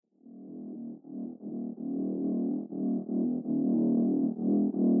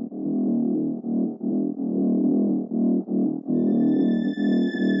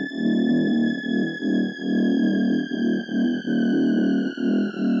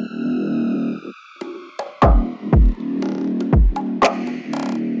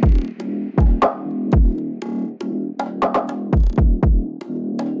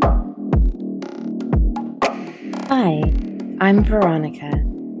I'm Veronica,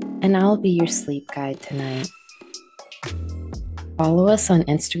 and I'll be your sleep guide tonight. Follow us on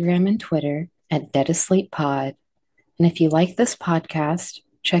Instagram and Twitter at Dead Asleep Pod. And if you like this podcast,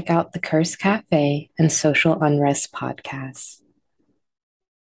 check out the Curse Cafe and Social Unrest podcasts.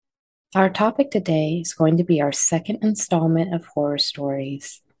 Our topic today is going to be our second installment of horror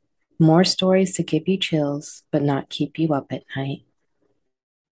stories. More stories to give you chills, but not keep you up at night.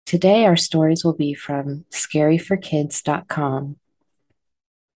 Today, our stories will be from scaryforkids.com.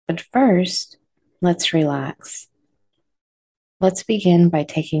 But first, let's relax. Let's begin by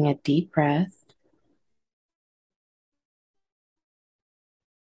taking a deep breath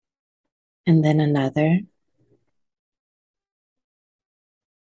and then another.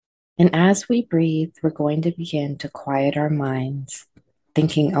 And as we breathe, we're going to begin to quiet our minds,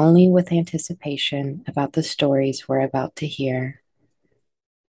 thinking only with anticipation about the stories we're about to hear.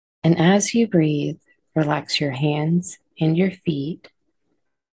 And as you breathe, relax your hands and your feet,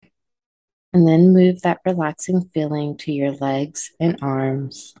 and then move that relaxing feeling to your legs and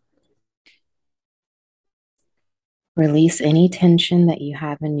arms. Release any tension that you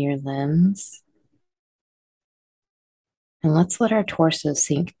have in your limbs. And let's let our torso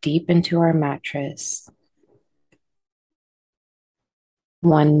sink deep into our mattress.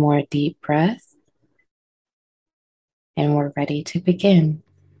 One more deep breath, and we're ready to begin.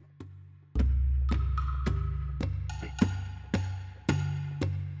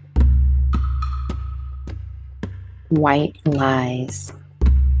 White lies.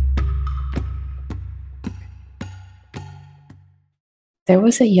 There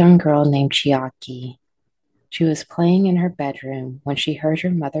was a young girl named Chiaki. She was playing in her bedroom when she heard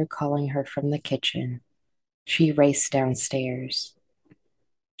her mother calling her from the kitchen. She raced downstairs.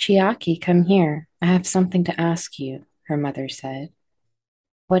 Chiaki, come here. I have something to ask you, her mother said.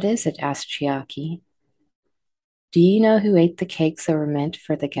 What is it? Asked Chiaki. Do you know who ate the cakes that were meant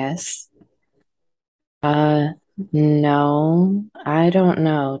for the guests? Uh, no, I don't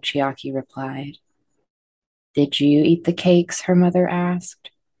know, Chiaki replied. Did you eat the cakes? Her mother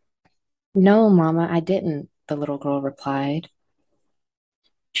asked. No, Mama, I didn't, the little girl replied.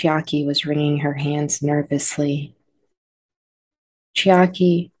 Chiaki was wringing her hands nervously.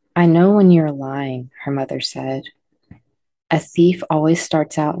 Chiaki, I know when you're lying, her mother said. A thief always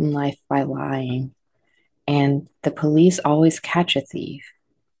starts out in life by lying, and the police always catch a thief,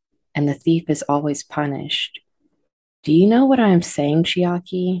 and the thief is always punished. Do you know what I am saying,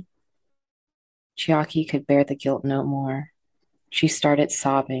 Chiaki? Chiaki could bear the guilt no more. She started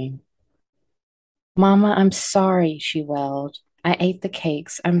sobbing. Mama, I'm sorry, she wailed. I ate the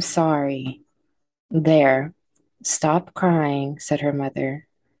cakes. I'm sorry. There. Stop crying, said her mother,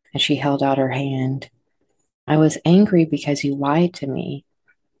 and she held out her hand. I was angry because you lied to me.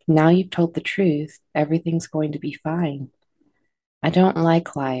 Now you've told the truth. Everything's going to be fine. I don't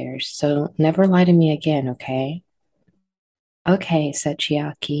like liars, so never lie to me again, okay? Okay, said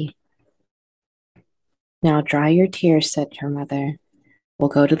Chiaki. Now dry your tears, said her mother. We'll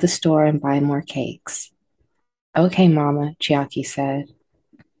go to the store and buy more cakes. Okay, Mama, Chiaki said.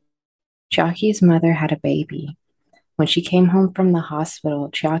 Chiaki's mother had a baby. When she came home from the hospital,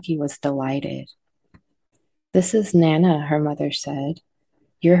 Chiaki was delighted. This is Nana, her mother said.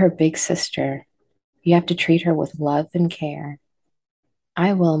 You're her big sister. You have to treat her with love and care.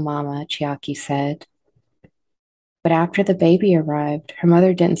 I will, Mama, Chiaki said. But after the baby arrived, her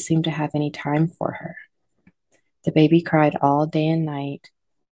mother didn't seem to have any time for her. The baby cried all day and night,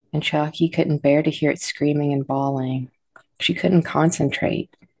 and Chiaki couldn't bear to hear it screaming and bawling. She couldn't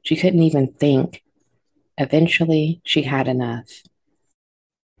concentrate. She couldn't even think. Eventually, she had enough.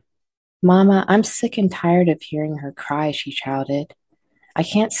 Mama, I'm sick and tired of hearing her cry, she shouted. I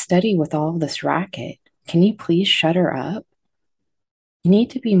can't study with all this racket. Can you please shut her up? You need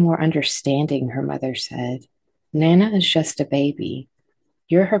to be more understanding, her mother said. Nana is just a baby.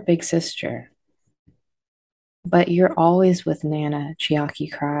 You're her big sister. But you're always with Nana,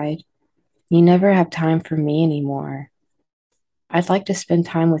 Chiaki cried. You never have time for me anymore. I'd like to spend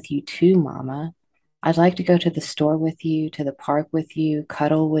time with you too, Mama. I'd like to go to the store with you, to the park with you,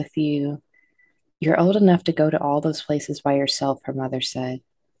 cuddle with you. You're old enough to go to all those places by yourself, her mother said.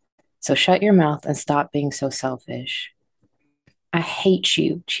 So shut your mouth and stop being so selfish. I hate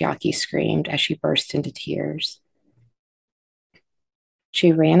you, Chiaki screamed as she burst into tears.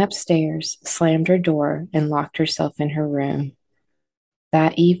 She ran upstairs, slammed her door, and locked herself in her room.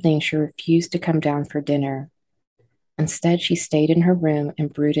 That evening, she refused to come down for dinner. Instead, she stayed in her room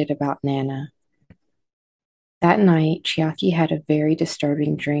and brooded about Nana. That night, Chiaki had a very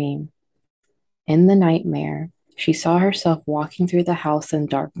disturbing dream. In the nightmare, she saw herself walking through the house in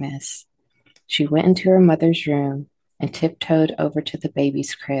darkness. She went into her mother's room and tiptoed over to the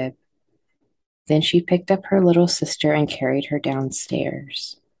baby's crib. Then she picked up her little sister and carried her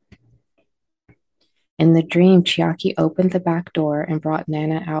downstairs. In the dream, Chiaki opened the back door and brought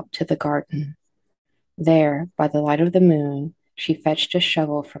Nana out to the garden. There, by the light of the moon, she fetched a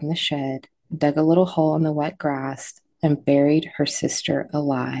shovel from the shed, dug a little hole in the wet grass, and buried her sister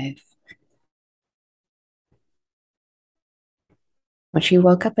alive. When she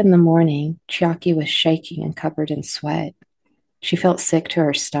woke up in the morning, Chiaki was shaking and covered in sweat. She felt sick to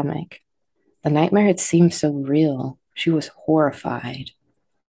her stomach. The nightmare had seemed so real. She was horrified.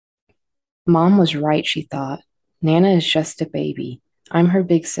 Mom was right, she thought. Nana is just a baby. I'm her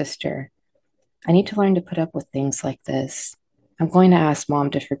big sister. I need to learn to put up with things like this. I'm going to ask Mom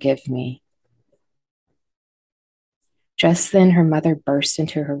to forgive me. Just then, her mother burst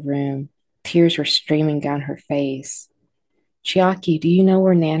into her room. Tears were streaming down her face. Chiaki, do you know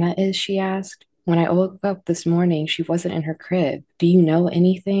where Nana is? She asked. When I woke up this morning, she wasn't in her crib. Do you know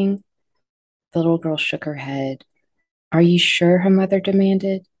anything? The little girl shook her head. Are you sure? Her mother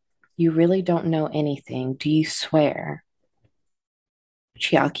demanded. You really don't know anything. Do you swear?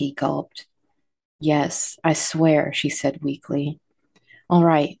 Chiaki gulped. Yes, I swear, she said weakly. All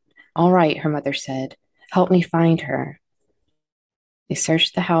right, her mother said. Help me find her. They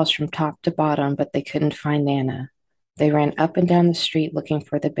searched the house from top to bottom, but they couldn't find Nana. They ran up and down the street looking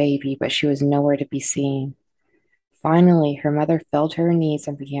for the baby, but she was nowhere to be seen. Finally, her mother fell to her knees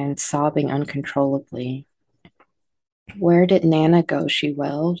and began sobbing uncontrollably. Where did Nana go? She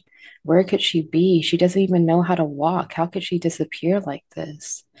wailed. Where could she be? She doesn't even know how to walk. How could she disappear like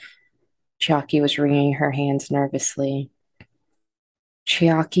this? Chiaki was wringing her hands nervously.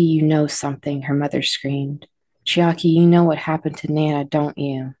 Chiaki, you know something, her mother screamed. Chiaki, you know what happened to Nana, don't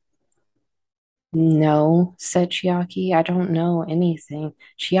you? No, said Chiaki, I don't know anything.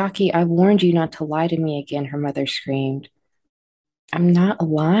 Chiaki, I warned you not to lie to me again, her mother screamed. I'm not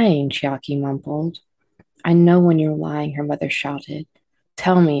lying, Chiaki mumbled. I know when you're lying, her mother shouted.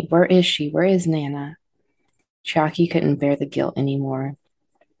 Tell me, where is she? Where is Nana? Chiaki couldn't bear the guilt anymore.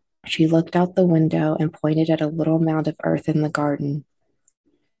 She looked out the window and pointed at a little mound of earth in the garden.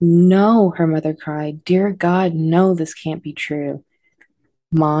 No, her mother cried. Dear God, no, this can't be true.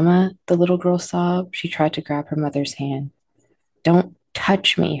 Mama, the little girl sobbed. She tried to grab her mother's hand. Don't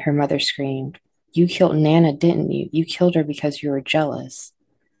touch me, her mother screamed. You killed Nana, didn't you? You killed her because you were jealous.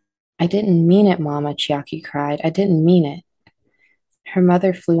 I didn't mean it, Mama, Chiaki cried. I didn't mean it. Her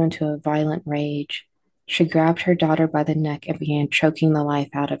mother flew into a violent rage. She grabbed her daughter by the neck and began choking the life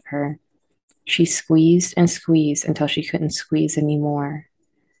out of her. She squeezed and squeezed until she couldn't squeeze anymore.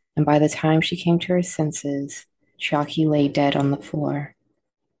 And by the time she came to her senses, Chiaki lay dead on the floor.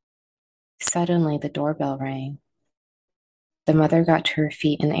 Suddenly, the doorbell rang. The mother got to her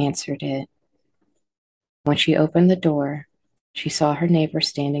feet and answered it. When she opened the door, she saw her neighbor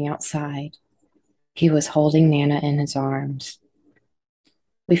standing outside. He was holding Nana in his arms.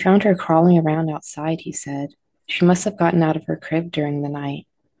 We found her crawling around outside, he said. She must have gotten out of her crib during the night.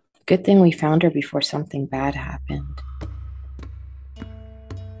 Good thing we found her before something bad happened.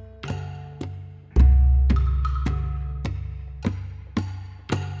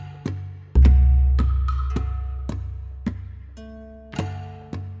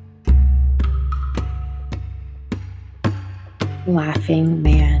 Laughing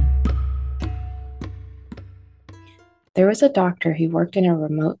Man. There was a doctor who worked in a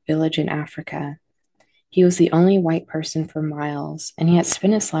remote village in Africa. He was the only white person for miles, and he had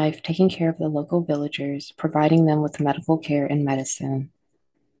spent his life taking care of the local villagers, providing them with medical care and medicine.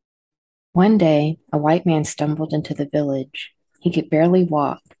 One day, a white man stumbled into the village. He could barely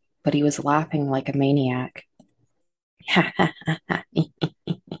walk, but he was laughing like a maniac.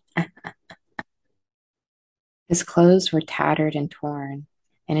 His clothes were tattered and torn,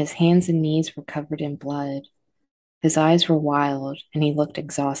 and his hands and knees were covered in blood. His eyes were wild, and he looked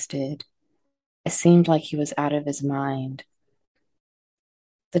exhausted. It seemed like he was out of his mind.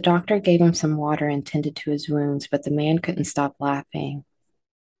 The doctor gave him some water and tended to his wounds, but the man couldn't stop laughing.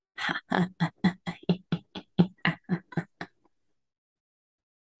 The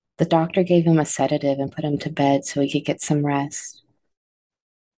doctor gave him a sedative and put him to bed so he could get some rest.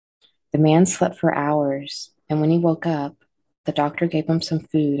 The man slept for hours, and when he woke up, the doctor gave him some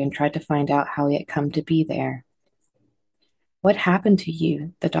food and tried to find out how he had come to be there. What happened to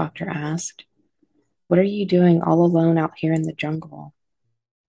you? The doctor asked. What are you doing all alone out here in the jungle?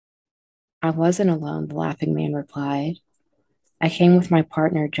 I wasn't alone, the laughing man replied. I came with my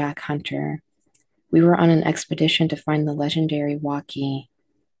partner, Jack Hunter. We were on an expedition to find the legendary Waki.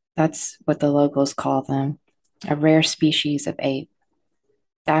 That's what the locals call them, a rare species of ape.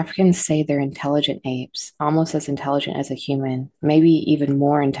 The Africans say they're intelligent apes, almost as intelligent as a human, maybe even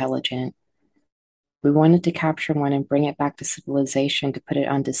more intelligent. We wanted to capture one and bring it back to civilization to put it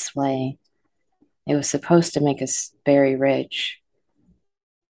on display. It was supposed to make us very rich.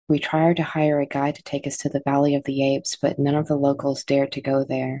 We tried to hire a guide to take us to the Valley of the Apes, but none of the locals dared to go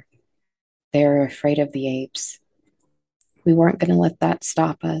there. They were afraid of the apes. We weren't going to let that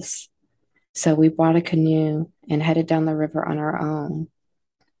stop us. So we bought a canoe and headed down the river on our own.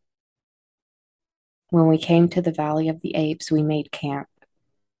 When we came to the Valley of the Apes, we made camp.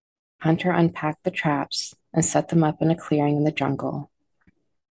 Hunter unpacked the traps and set them up in a clearing in the jungle.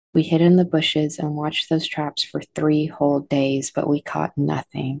 We hid in the bushes and watched those traps for 3 whole days, but we caught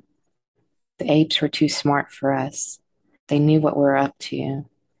nothing. The apes were too smart for us. They knew what we were up to,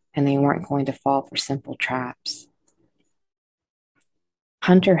 and they weren't going to fall for simple traps.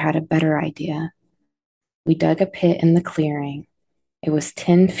 Hunter had a better idea. We dug a pit in the clearing. It was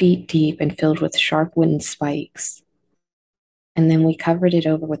 10 feet deep and filled with sharp wooden spikes. And then we covered it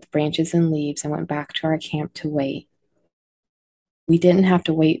over with branches and leaves and went back to our camp to wait. We didn't have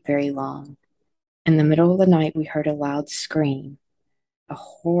to wait very long. In the middle of the night, we heard a loud scream, a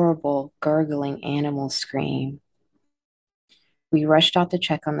horrible, gurgling animal scream. We rushed out to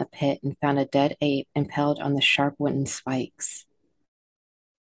check on the pit and found a dead ape impaled on the sharp wooden spikes.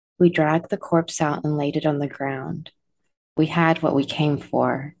 We dragged the corpse out and laid it on the ground. We had what we came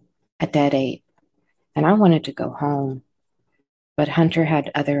for, a dead ape, and I wanted to go home. But Hunter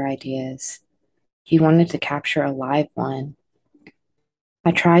had other ideas. He wanted to capture a live one.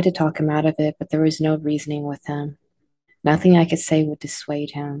 I tried to talk him out of it, but there was no reasoning with him. Nothing I could say would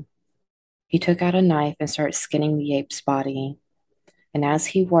dissuade him. He took out a knife and started skinning the ape's body. And as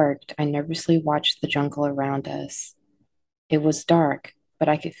he worked, I nervously watched the jungle around us. It was dark, but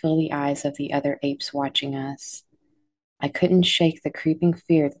I could feel the eyes of the other apes watching us. I couldn't shake the creeping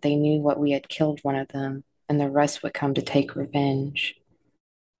fear that they knew what we had killed one of them, and the rest would come to take revenge.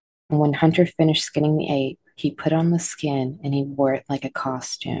 And when Hunter finished skinning the ape, he put on the skin and he wore it like a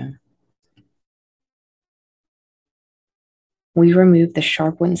costume. We removed the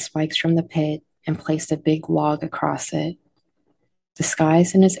sharp wooden spikes from the pit and placed a big log across it.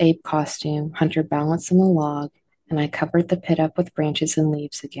 Disguised in his ape costume, Hunter balanced on the log, and I covered the pit up with branches and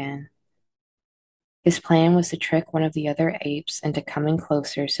leaves again. His plan was to trick one of the other apes into coming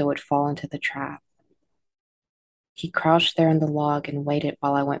closer so it would fall into the trap. He crouched there on the log and waited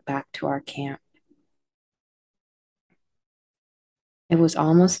while I went back to our camp. It was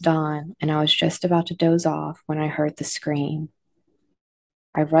almost dawn, and I was just about to doze off when I heard the scream.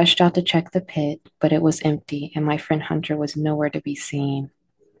 I rushed out to check the pit, but it was empty, and my friend Hunter was nowhere to be seen.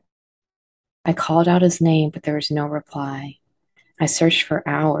 I called out his name, but there was no reply. I searched for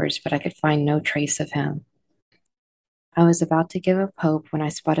hours, but I could find no trace of him. I was about to give up hope when I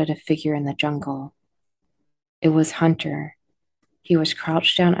spotted a figure in the jungle. It was Hunter. He was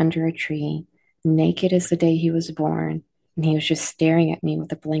crouched down under a tree, naked as the day he was born, and he was just staring at me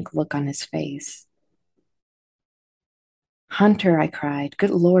with a blank look on his face. Hunter, I cried. Good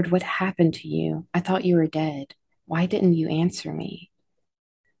Lord, what happened to you? I thought you were dead. Why didn't you answer me?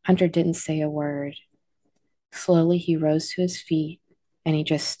 Hunter didn't say a word. Slowly, he rose to his feet and he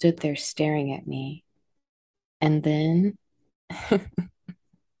just stood there staring at me. And then,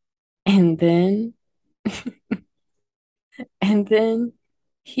 and then, and then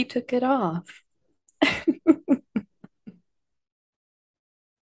he took it off.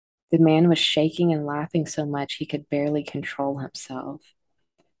 The man was shaking and laughing so much he could barely control himself.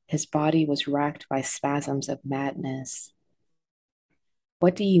 His body was racked by spasms of madness.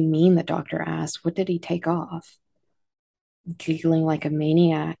 What do you mean? The doctor asked. What did he take off? Giggling like a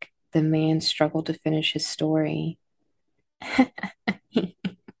maniac, the man struggled to finish his story.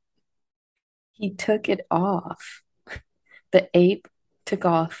 He took it off. The ape took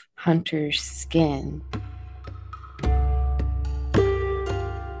off Hunter's skin.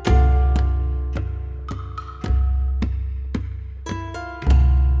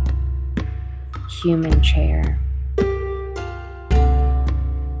 Human chair.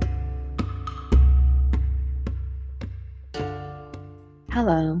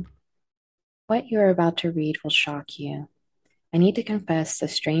 Hello. What you're about to read will shock you. I need to confess the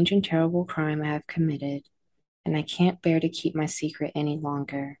strange and terrible crime I have committed, and I can't bear to keep my secret any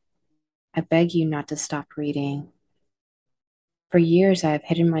longer. I beg you not to stop reading. For years, I have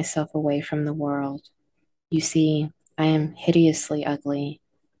hidden myself away from the world. You see, I am hideously ugly,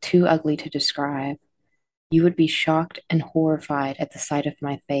 too ugly to describe. You would be shocked and horrified at the sight of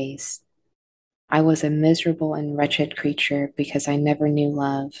my face. I was a miserable and wretched creature because I never knew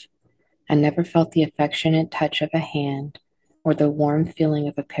love. I never felt the affectionate touch of a hand, or the warm feeling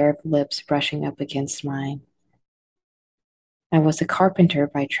of a pair of lips brushing up against mine. I was a carpenter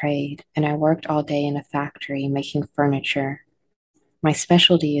by trade, and I worked all day in a factory making furniture. My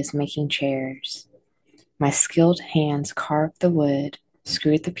specialty is making chairs. My skilled hands carved the wood,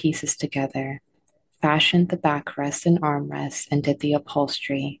 screwed the pieces together, fashioned the backrest and armrests, and did the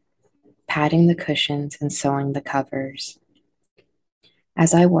upholstery, patting the cushions and sewing the covers.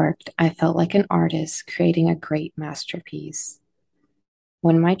 As I worked, I felt like an artist creating a great masterpiece.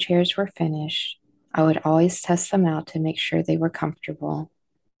 When my chairs were finished, I would always test them out to make sure they were comfortable.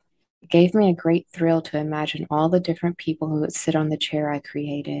 It gave me a great thrill to imagine all the different people who would sit on the chair I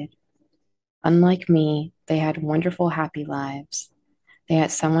created. Unlike me, they had wonderful, happy lives. They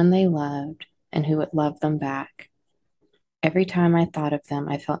had someone they loved and who would love them back. Every time I thought of them,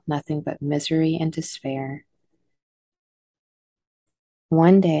 I felt nothing but misery and despair.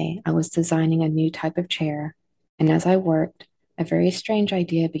 One day, I was designing a new type of chair, and as I worked, a very strange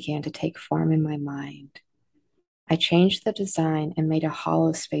idea began to take form in my mind. I changed the design and made a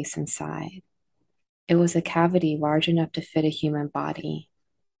hollow space inside. It was a cavity large enough to fit a human body.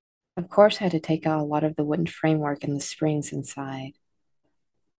 Of course, I had to take out a lot of the wooden framework and the springs inside.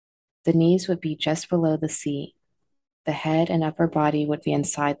 The knees would be just below the seat. The head and upper body would be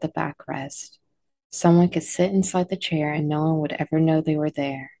inside the backrest. Someone could sit inside the chair and no one would ever know they were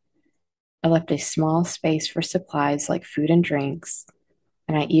there. I left a small space for supplies like food and drinks,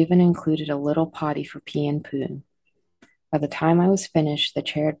 and I even included a little potty for pee and poo. By the time I was finished, the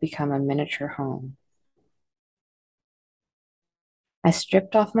chair had become a miniature home. I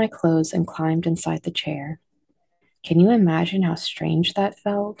stripped off my clothes and climbed inside the chair. Can you imagine how strange that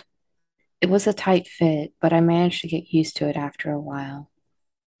felt? It was a tight fit, but I managed to get used to it after a while.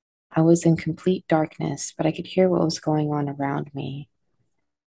 I was in complete darkness, but I could hear what was going on around me.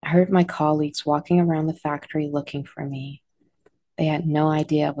 I heard my colleagues walking around the factory looking for me. They had no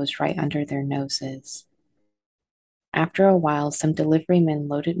idea I was right under their noses. After a while, some delivery men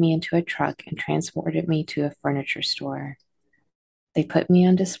loaded me into a truck and transported me to a furniture store. They put me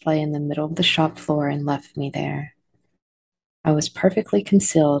on display in the middle of the shop floor and left me there. I was perfectly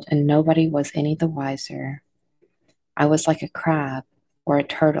concealed and nobody was any the wiser. I was like a crab or a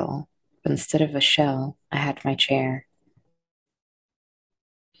turtle, but instead of a shell, I had my chair.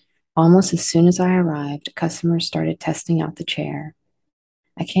 Almost as soon as I arrived, customers started testing out the chair.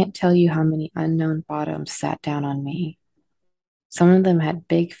 I can't tell you how many unknown bottoms sat down on me. Some of them had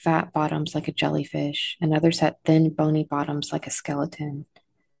big, fat bottoms like a jellyfish, and others had thin, bony bottoms like a skeleton.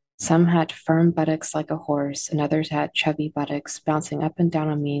 Some had firm buttocks like a horse, and others had chubby buttocks bouncing up and down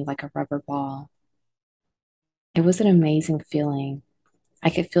on me like a rubber ball. It was an amazing feeling. I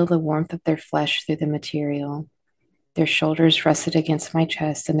could feel the warmth of their flesh through the material. Their shoulders rested against my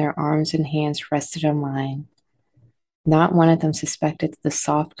chest, and their arms and hands rested on mine. Not one of them suspected that the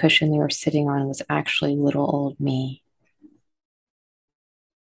soft cushion they were sitting on was actually little old me.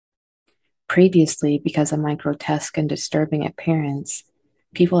 Previously, because of my grotesque and disturbing appearance,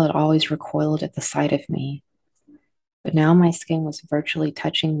 people had always recoiled at the sight of me. But now my skin was virtually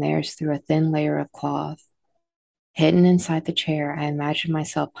touching theirs through a thin layer of cloth. Hidden inside the chair, I imagined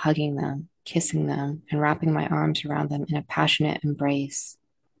myself hugging them, kissing them, and wrapping my arms around them in a passionate embrace.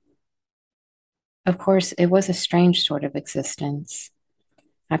 Of course, it was a strange sort of existence.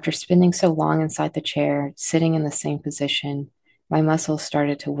 After spending so long inside the chair, sitting in the same position, my muscles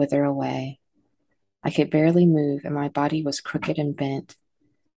started to wither away. I could barely move, and my body was crooked and bent.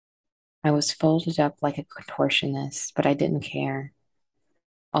 I was folded up like a contortionist, but I didn't care.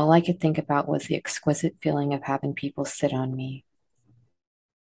 All I could think about was the exquisite feeling of having people sit on me.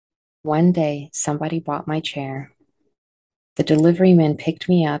 One day, somebody bought my chair. The delivery man picked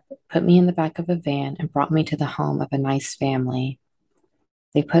me up, put me in the back of a van, and brought me to the home of a nice family.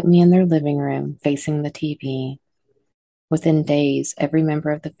 They put me in their living room, facing the TV. Within days, every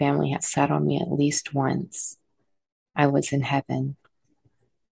member of the family had sat on me at least once. I was in heaven.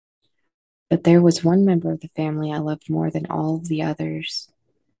 But there was one member of the family I loved more than all of the others.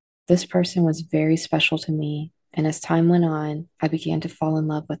 This person was very special to me, and as time went on, I began to fall in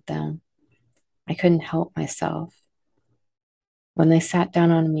love with them. I couldn't help myself. When they sat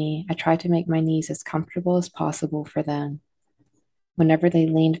down on me, I tried to make my knees as comfortable as possible for them. Whenever they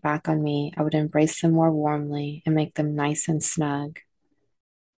leaned back on me, I would embrace them more warmly and make them nice and snug.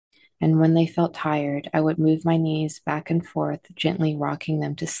 And when they felt tired, I would move my knees back and forth, gently rocking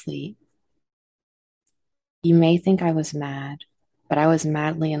them to sleep. You may think I was mad, but I was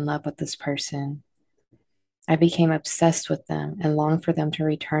madly in love with this person. I became obsessed with them and longed for them to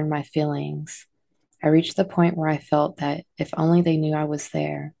return my feelings. I reached the point where I felt that if only they knew I was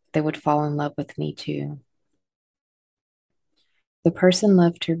there, they would fall in love with me too. The person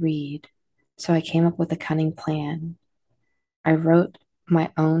loved to read, so I came up with a cunning plan. I wrote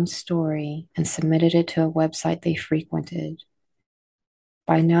my own story and submitted it to a website they frequented.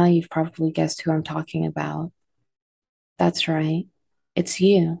 By now, you've probably guessed who I'm talking about. That's right, it's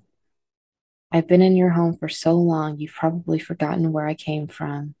you. I've been in your home for so long, you've probably forgotten where I came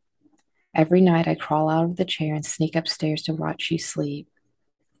from. Every night, I crawl out of the chair and sneak upstairs to watch you sleep.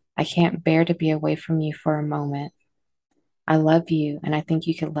 I can't bear to be away from you for a moment. I love you, and I think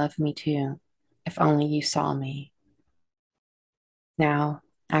you could love me too, if only you saw me. Now,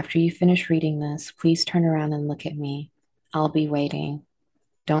 after you finish reading this, please turn around and look at me. I'll be waiting.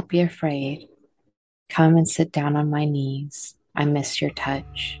 Don't be afraid. Come and sit down on my knees. I miss your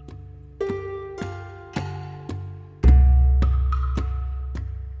touch.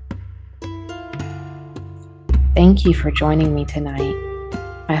 Thank you for joining me tonight.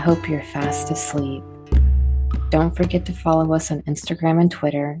 I hope you're fast asleep. Don't forget to follow us on Instagram and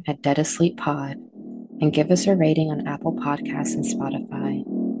Twitter at Dead Asleep Pod and give us a rating on Apple Podcasts and Spotify.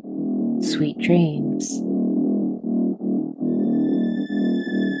 Sweet dreams.